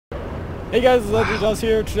Hey guys, it's IJOJaws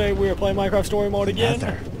here. Today we are playing Minecraft Story Mode again.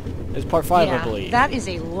 Nether. It's part 5, yeah, I believe. that is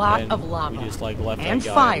a lot And of lava. we just, like, left and that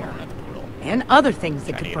guy fire. alone at the portal. And other things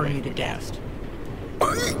that Trying could get burn away you to from death.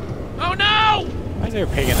 gas. Oh no! Why is there a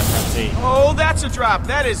pig in the front seat? Oh, that's a drop.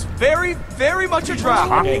 That is very, very much a drop.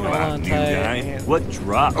 Okay, Talking hold about on new tight. guy. What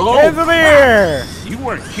drop? Hands of beer! You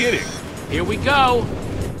weren't kidding. Here we go.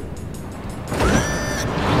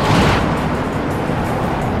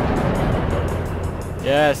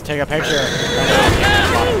 Yes, take a picture.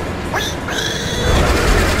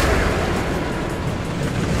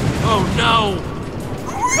 Oh no!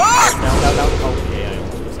 No. Okay, I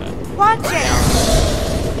almost was that. Watch it!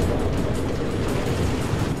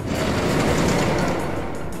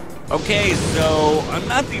 Okay, so I'm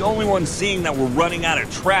not the only one seeing that we're running out of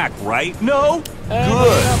track, right? No?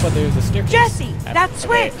 No, but there's a staircase. Jesse, that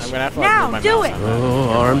switch! I'm gonna have to Now, move my do mouse it. on that. Oh,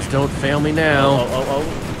 arms don't fail me now.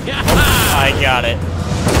 Oh. I got it.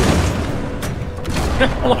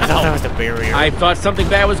 Oh, I thought that was the barrier. I thought something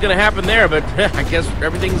bad was gonna happen there, but I guess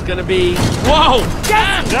everything's gonna be. Whoa!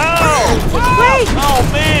 Jesse! No! Wait! Oh,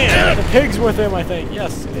 man! The pig's with him, I think.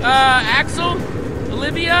 Yes, it is. Axel,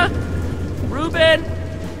 Olivia, Ruben,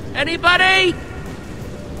 anybody?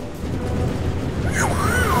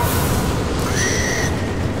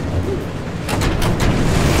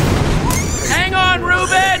 Hang on,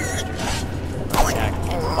 Ruben!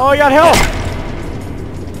 Oh, I got help!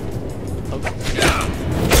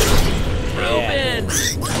 Ruben!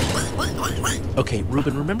 Okay,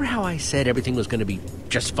 Ruben, remember how I said everything was gonna be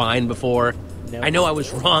just fine before? No. I know I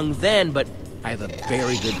was wrong then, but I have a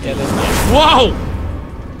very good Yeah, feeling. that's Whoa!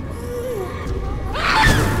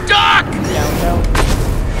 Duck! down.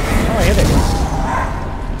 Oh, I hit it.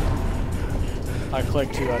 I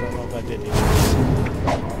clicked too. I don't know if I did either.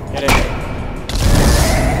 Hit it.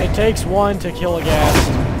 It takes one to kill a ghast.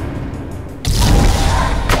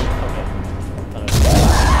 Okay.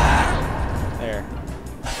 There.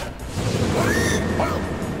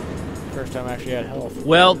 First time I actually had health.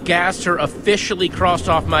 Well, gas are officially crossed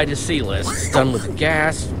off my to see list. Done with the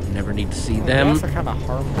gas. Never need to see them. Ghasts are kind of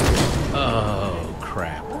harmless. Oh,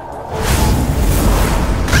 crap.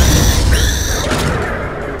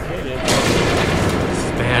 Okay, dude. This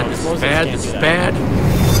is bad, this is bad, this is bad.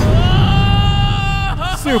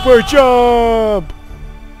 Super jump!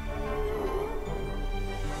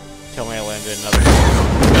 Tell me I landed another.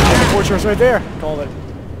 The fortress right there. Called it.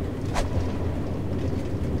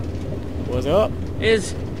 What's up?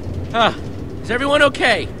 Is everyone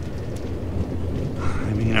okay?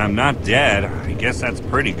 I mean, I'm not dead. I guess that's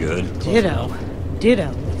pretty good. Ditto. Ditto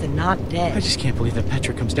with the not dead. I just can't believe that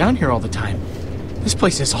Petra comes down here all the time. This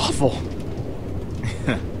place is awful.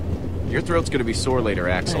 Your throat's gonna be sore later,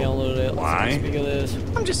 I Axel. downloaded it. Why? Speak of this.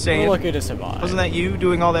 I'm just We're saying. lucky to survive. Wasn't that you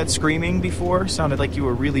doing all that screaming before? Sounded like you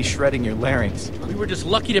were really shredding your larynx. We were just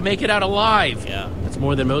lucky to make it out alive. Yeah. That's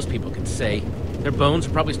more than most people can say. Their bones are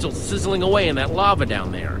probably still sizzling away in that lava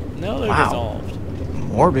down there. No, they're Wow. dissolved.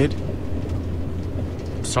 Morbid.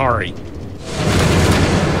 Sorry.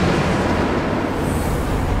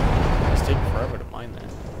 It's taking forever to mine that.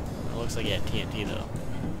 It looks like you had TNT though.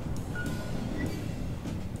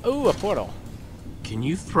 Ooh, a portal. Can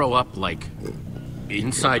you throw up, like,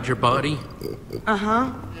 inside your body?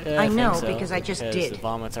 Uh-huh. Yeah, I think know, so, because I just because did. the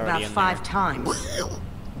vomit's already About in 5 there. times.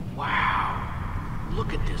 Wow.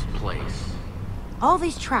 Look at this place. All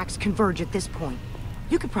these tracks converge at this point.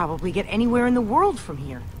 You could probably get anywhere in the world from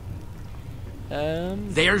here.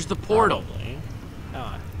 There's the portal. Probably.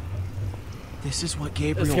 Oh, This is what it's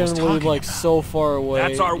Gabriel was gonna lead talking like about. so far away.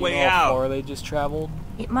 That's our You know way how out. far they just traveled?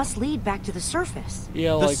 It must lead back to the surface.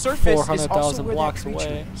 Yeah, The like surface is also 400,000 where that blocks creature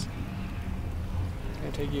away. is. It's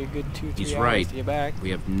gonna take you a good 2-3 He's hours right. to get back.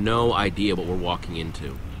 We have no idea what we're walking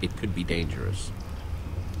into. It could be dangerous.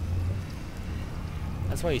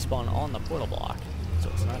 That's why you spawn on the portal block, so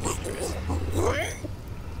it's not dangerous.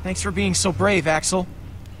 Thanks for being so brave, Axel.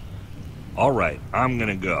 All right, I'm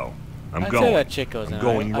gonna go. I'm I'd going. say that chick goes I'm in.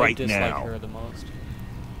 going I right dislike now. her the most.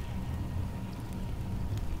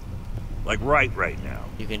 Like right now.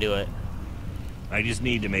 You can do it. I just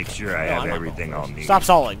need to make sure I No, have I'm not everything going I'll first. need. Stop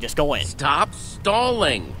stalling. Just go in. Stop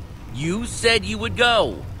stalling. You said you would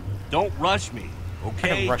go. Don't rush me,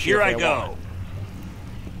 okay? rush you Here if I I go. want.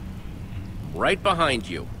 Right behind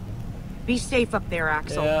you. Be safe up there,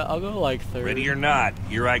 Axel. Yeah, I'll go like third. Ready or not,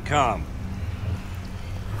 here I come.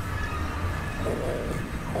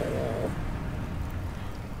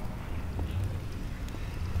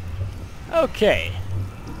 Okay.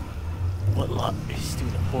 What luck is through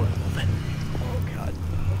the portal then? Oh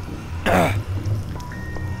god.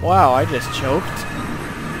 Wow, I just choked.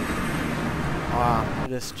 Wow, I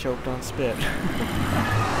just choked on spit.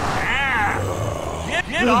 Ah!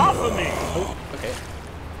 Get off of me! Oh, okay.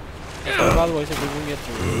 So, by the way, so we can get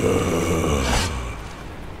through.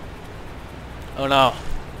 Oh no.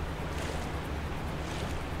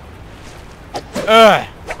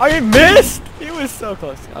 I missed! He was so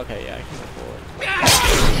close. Okay, yeah, I can go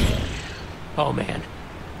forward. Oh man,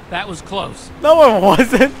 that was close. No, it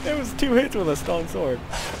wasn't. It was 2 hits with a stone sword.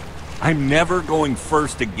 I'm never going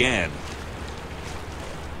first again.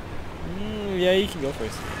 Yeah, you can go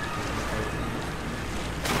first.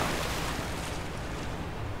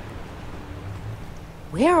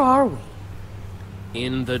 Where are we?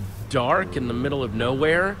 In the dark, in the middle of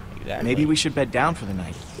nowhere? Exactly. Maybe we should bed down for the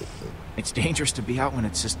night. It's dangerous to be out when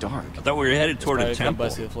it's this dark. I thought we were headed toward a Probably temple.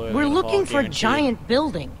 busted the floor We're in the looking fall, for a guaranteed. giant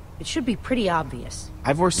building. It should be pretty obvious.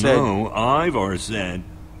 Ivor said... No, Ivor said.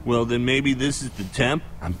 Well, then maybe this is the temp?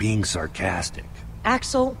 I'm being sarcastic.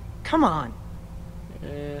 Axel, come on.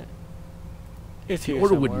 It's here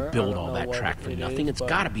Order somewhere. wouldn't I build don't all know that what track for it nothing. is, It's but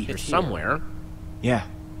gotta be here it's somewhere. Yeah,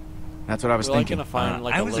 that's what I was We're like thinking. gonna find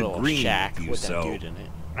like I a was little agreeing shack with you, with that so dude in it.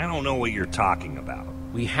 I don't know what you're talking about.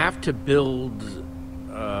 We have to build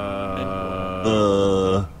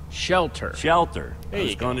shelter. Shelter. There I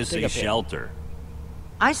was you going go. to say Dig up here. shelter.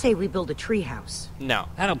 I say we build a treehouse. No.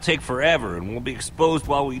 That'll take forever, and we'll be exposed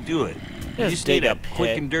while we do it. You Just just need dig a a quick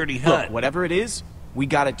pit. and dirty Look, hut. whatever it is, we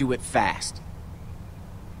gotta do it fast.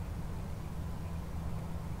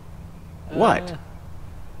 What?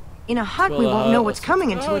 In a hut, Build we a won't hut. know what's Let's-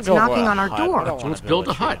 coming until Oh, it's go for knocking a on our hut. We door. don't wanna Let's build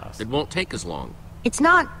a hut. treehouse. It won't take as long. It's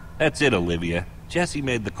not... That's it, Olivia. Jesse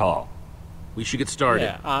made the call. We should get started.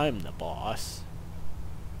 Yeah, I'm the boss.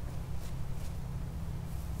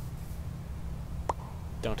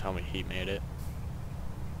 Don't tell me he made it.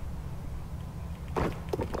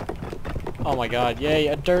 Oh my god, yay,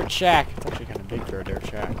 a dirt shack. It's actually kind of big for a dirt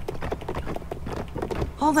shack.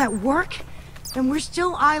 All that work? And we're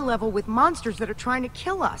still eye level with monsters that are trying to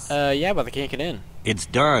kill us. Yeah, but they can't get in. It's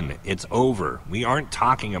done. It's over. We aren't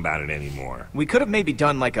talking about it anymore. We could have maybe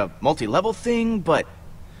done like a multi-level thing, but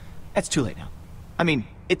that's too late now. I mean,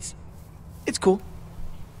 it's cool.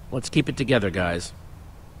 Let's keep it together, guys.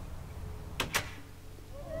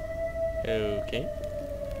 Okay.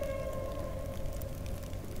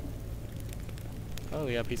 Oh,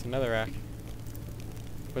 we got a piece of netherrack.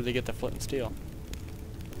 Where'd they get the flint and steel?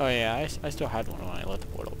 Oh yeah, I still had one when I left the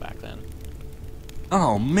portal back then.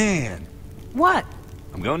 Oh, man. What?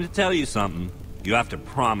 I'm going to tell you something. You have to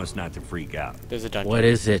promise not to freak out. There's a dungeon. What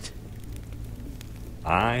is it?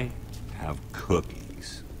 I have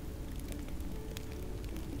cookies.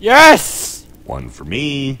 Yes! One for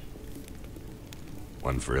me.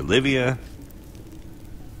 One for Olivia.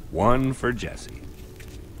 One for Jesse.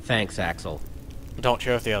 Thanks, Axel. Don't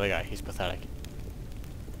share with the other guy. He's pathetic.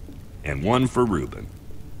 And one for Reuben.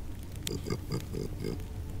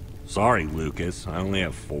 Sorry, Lucas. I only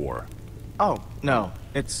have 4. Oh, no.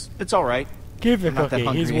 It's all right. Give the I'm not that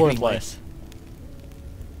cookie. He's hungry anyway. worthless.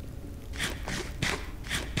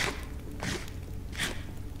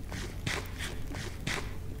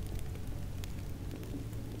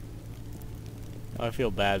 I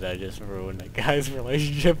feel bad that I just ruined a guy's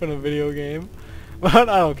relationship in a video game. But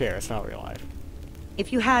I don't care. It's not real life.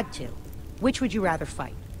 If you had to, which would you rather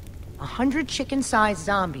fight? 100 chicken-sized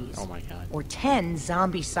zombies, Oh my god. or 10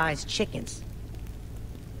 zombie-sized chickens?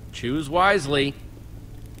 Choose wisely.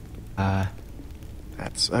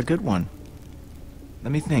 That's a good one.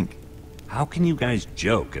 Let me think. How can you guys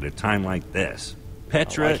joke at a time like this?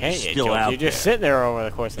 Petra Why can't is you still joke? out You just there. sit there over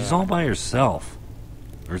the course of She's the all by herself.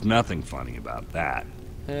 There's nothing funny about that.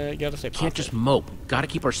 You gotta stay Can't positive. just mope. Gotta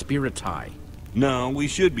keep our spirits high. No, we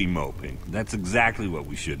should be moping. That's exactly what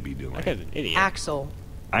we should be doing. That guy's an idiot. Axel,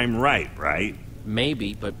 I'm right, right?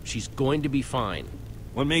 Maybe, but she's going to be fine.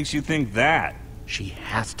 What makes you think that? She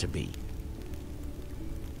has to be.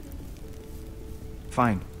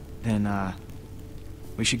 Fine. Then,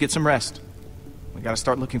 we should get some rest. We gotta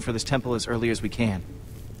start looking for this temple as early as we can.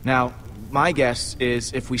 Now, my guess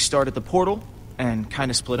is if we start at the portal and kind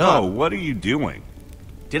of split Oh, up... what are you doing?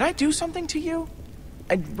 Did I do something to you?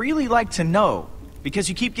 I'd really like to know, because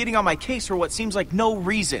you keep getting on my case for what seems like no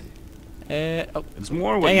reason. Oh, It's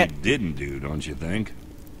more what Dang you it. didn't do, don't you think?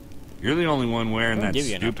 You're the only one wearing I'll that give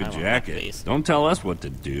you enough stupid time on that jacket. face. Don't tell us what to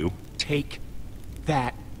do. Take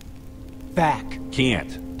that back.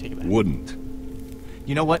 Can't. Take it back. Wouldn't.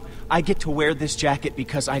 You know what? I get to wear this jacket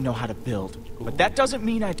because I know how to build. But that doesn't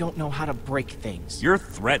mean I don't know how to break things. Your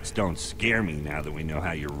threats don't scare me now that we know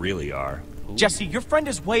how you really are. Jesse, your friend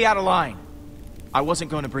is way out of line. I wasn't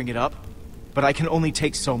going to bring it up, but I can only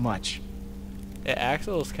take so much. yeah,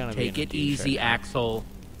 Axel's kind of Take being a it douche easy, right now.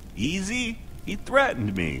 Easy? He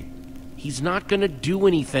threatened me. He's not gonna do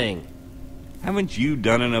anything. Haven't you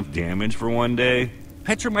done enough damage for one day?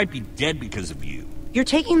 Petra might be dead because of you. You're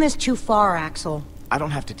taking this too far, Axel. I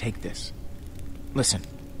don't have to take this. Listen,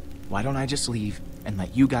 why don't I just leave and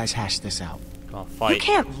let you guys hash this out? Gonna fight. You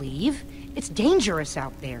can't leave. It's dangerous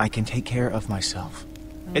out there. I can take care of myself.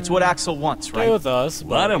 It's what Axel wants, Stay right? with us.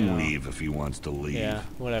 Let but, him you know, leave if he wants to leave. Yeah,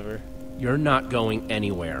 whatever. You're not going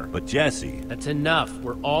anywhere. But Jesse, That's enough.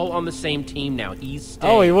 We're all on the same team now. He's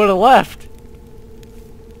staying. Oh, he would have left.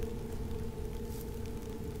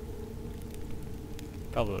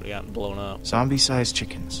 Probably would have gotten blown up. Zombie-sized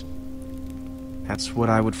chickens. That's what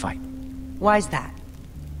I would fight. Why's that?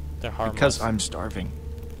 They're harmless. Because I'm starving.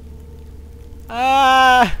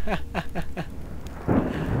 Ah!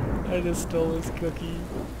 I just stole his cookie.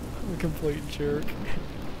 I'm a complete jerk.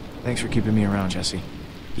 Thanks for keeping me around, Jesse.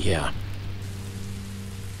 Yeah.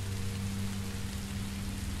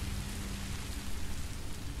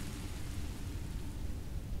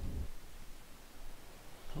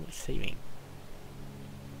 Oh, it's saving.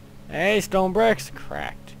 Hey, stone bricks!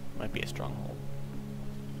 Cracked. Might be a stronghold.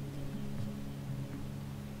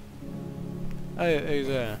 Oh, there's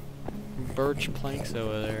a birch planks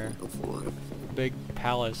over there. Big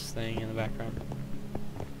palace thing in the background.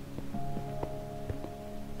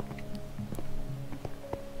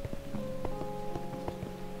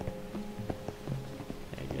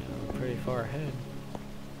 There you go. Pretty far ahead.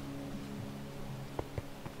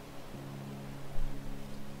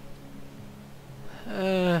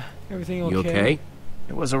 Everything okay? You okay?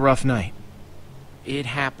 It was a rough night. It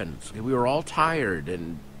happens. We were all tired,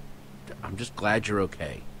 and I'm just glad you're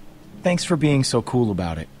okay. Thanks for being so cool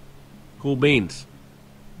about it. Cool beans.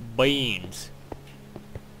 Beans.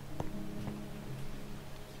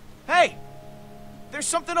 Hey! There's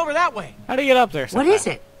something over that way! How do you get up there? What is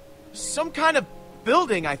it? Some kind of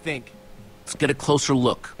building, I think. Let's get a closer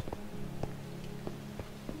look.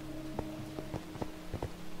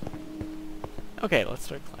 Okay, let's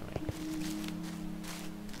start climbing.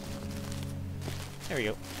 There we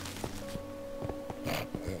go.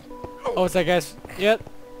 Oh, it's that guy's... Yep.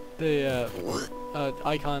 The,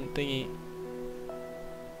 icon thingy.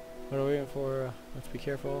 What are we waiting for? Let's be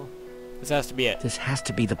careful. This has to be it. This has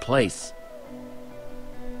to be the place.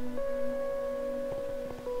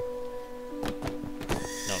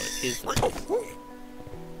 No, it isn't.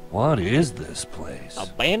 what is this place?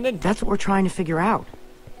 Abandoned? That's what we're trying to figure out.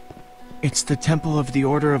 It's the Temple of the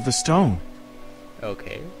Order of the Stone.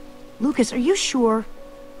 Okay. Lucas, are you sure?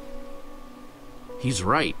 He's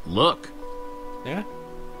right. Look. Yeah?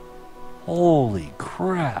 Holy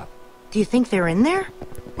crap. Do you think they're in there?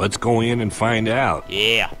 Let's go in and find out.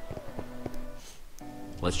 Yeah.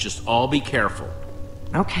 Let's just all be careful.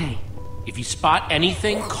 Okay. If you spot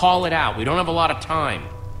anything, call it out. We don't have a lot of time.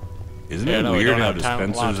 Isn't Yeah, it no, we weird don't how have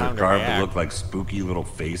time- a lot of dispensers time are to carved to react. look like spooky little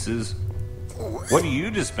faces? What do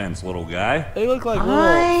you dispense, little guy? They look like little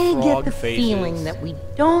I get frog the faces. feeling that we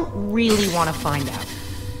don't really want to find out.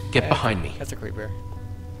 Get behind me. That's a creeper.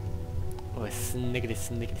 Oh, a snickety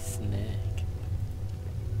snickety snack.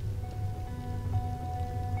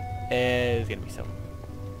 It's gonna be something.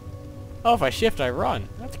 Oh, if I shift, I run.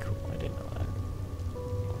 That's cool. I didn't know that.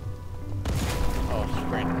 Oh, it's just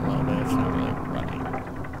random a little bit. It's not really running.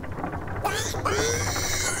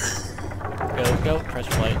 Go, go. Press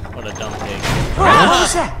play. What a dumb pig. What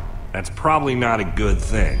was that? That's probably not a good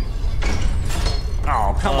thing.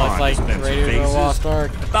 Oh, come Oh, on, it's like dispenser Raiders of the faces. Lost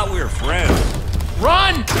Ark. I thought we were friends.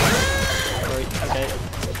 Run! Wait, okay.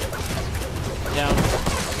 Down.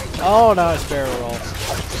 Oh, no, it's barrel roll.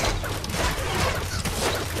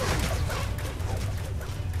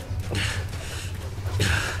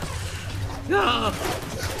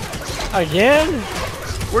 Again?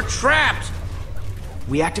 We're trapped!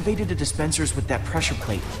 We activated the dispensers with that pressure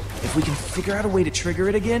plate. If we can figure out a way to trigger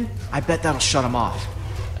it again, I bet that'll shut them off.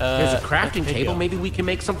 There's a crafting that's a table. deal. Maybe we can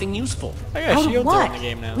make something useful. I Out got of shields what? in the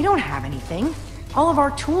game now. We don't have anything. All of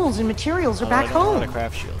our tools and materials are back I don't know how to home.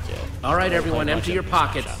 craft shields yet. All right, I everyone, play much empty of your these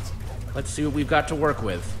pockets. snapshots. Let's see what we've got to work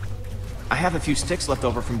with. I have a few sticks left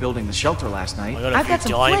over from building the shelter last night. I got a I've few got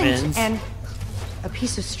some diamonds. flint and a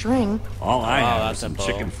piece of string. All I Oh, have that's is some a bow.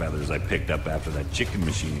 chicken feathers I picked up after that chicken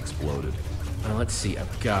machine exploded. Let's see.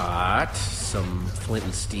 I've got some flint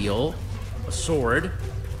and steel, a sword.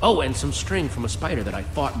 Oh, and some string from a spider that I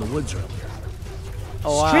fought in the woods earlier.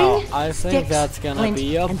 Oh, wow. String, I think sticks, that's gonna flint,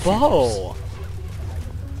 be a and bow.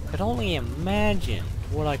 I could only imagine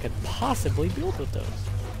what I could possibly build with those.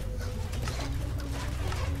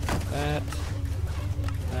 That.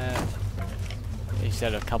 He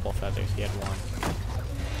said a couple feathers. He had one.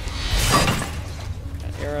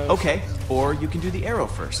 Got arrows. Okay, or you can do the arrow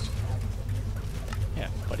first. Yeah,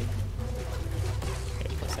 buddy. Okay,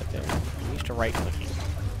 place that there. Can we to right clicking.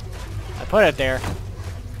 I put it there.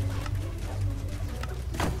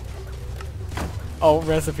 Oh,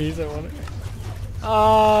 recipes, I want it.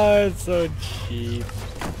 Oh, it's so cheap.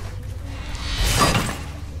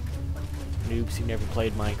 Noobs who never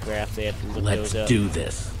played Minecraft, they have to look Let's those up. do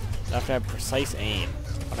this. I have to have precise aim.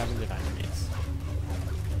 What happens if I miss?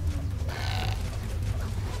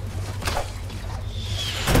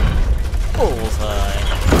 Bullseye.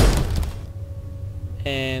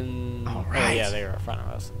 And All oh right. yeah, they are in front of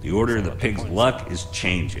us. The Order of So the what Pig's point luck is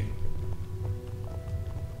changing.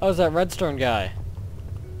 Oh, it's that redstone guy.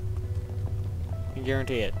 I can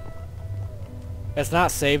guarantee it. It's not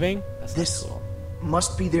saving? That's This not cool.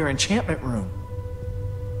 must be their enchantment room.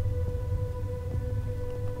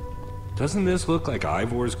 Doesn't this look like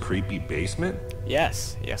Ivor's creepy basement?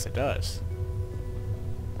 Yes, yes it does.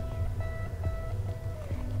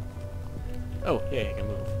 Oh, yeah, you can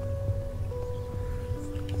move.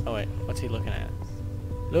 Oh wait, what's he looking at?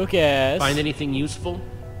 Lucas! Find anything useful?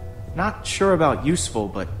 Not sure about useful,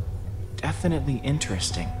 but definitely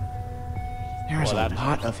interesting. There is Well, a that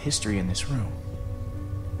lot helps. of history in this room.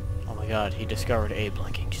 Oh my god, he discovered Abe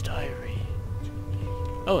Lincoln's diary.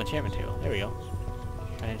 Oh, enchantment table. There we go.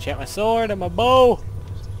 I enchant my sword and my bow!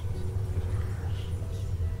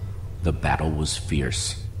 The battle was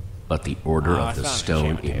fierce, but the Order Oh, of it's the not an Stone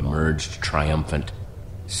enchantment table. emerged triumphant,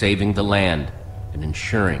 saving the land and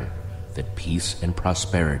ensuring that peace and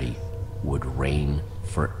prosperity would reign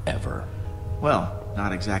forever. Well,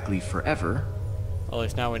 not exactly forever. Well, at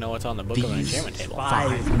least now we know what's on the book of the enchantment table.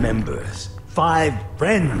 5 members, 5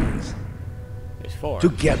 friends, There's 4.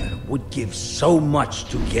 together would give so much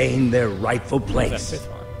to gain their rightful What's place that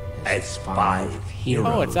 5th one? as 5 Heroes.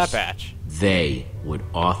 Oh, it's that batch. They would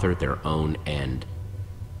author their own end.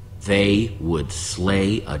 They would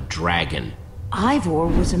slay a dragon. Ivor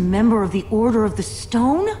was a member of the Order of the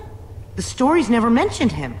Stone? The stories never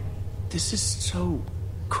mentioned him. This is so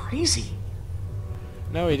crazy.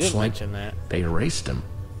 No, he It's didn't like mention that. they erased him.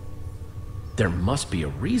 There must be a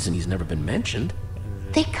reason he's never been mentioned.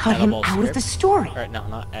 They cut him Edible out of script? the story. Or, no,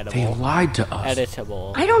 not edible. They lied to us.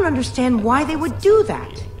 Editable. I don't understand why they would do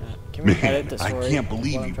that. Can we edit the I story? can't is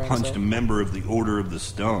believe what I'm you trying to punched say? a member of the Order of the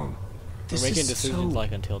Stone. We're This making is decisions so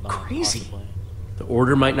like until dawn. crazy. Possibly. The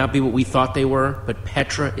Order might not be what we thought they were, but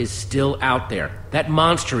Petra is still out there. That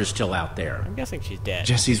monster is still out there. I'm guessing she's dead.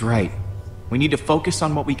 Jesse's right. We need to focus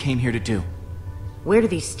on what we came here to do. Where do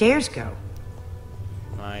these stairs go?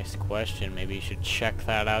 Nice question. Maybe you should check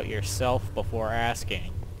that out yourself before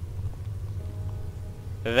asking.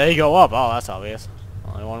 They go up. Oh, that's obvious.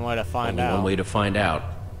 Only one way to find Only out. one way to find out.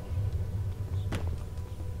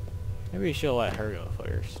 Maybe she'll let her go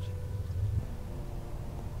first.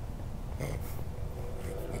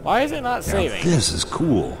 Why is it not saving? This is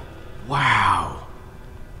cool. Wow.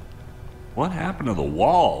 What happened to the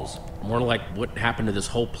walls? More like what happened to this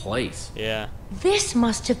whole place. Yeah, This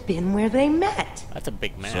must have been where they met. that's a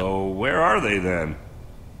big map. So where are they then?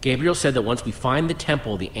 Gabriel said that once we find the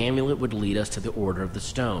temple, the amulet would lead us to the Order of the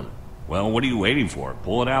Stone. Well, what are you waiting for?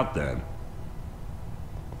 Pull it out then.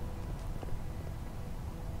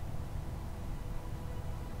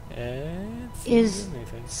 It's Is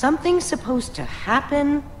anything. something supposed to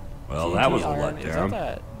happen? Well, that was a TTRN, Is that letdown.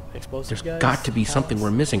 that explosive There's guy's got to be something house?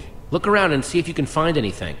 we're missing. Look around and see if you can find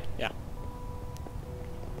anything. Yeah.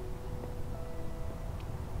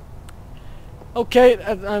 Okay,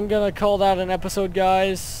 I'm gonna call that an episode,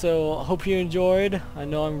 guys. So hope you enjoyed. I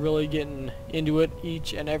know I'm really getting into it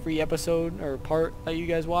each and every episode or part that you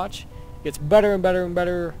guys watch. It gets better and better and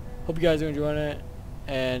better. Hope you guys are enjoying it.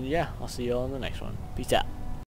 And yeah, I'll see you all in the next one. Peace out.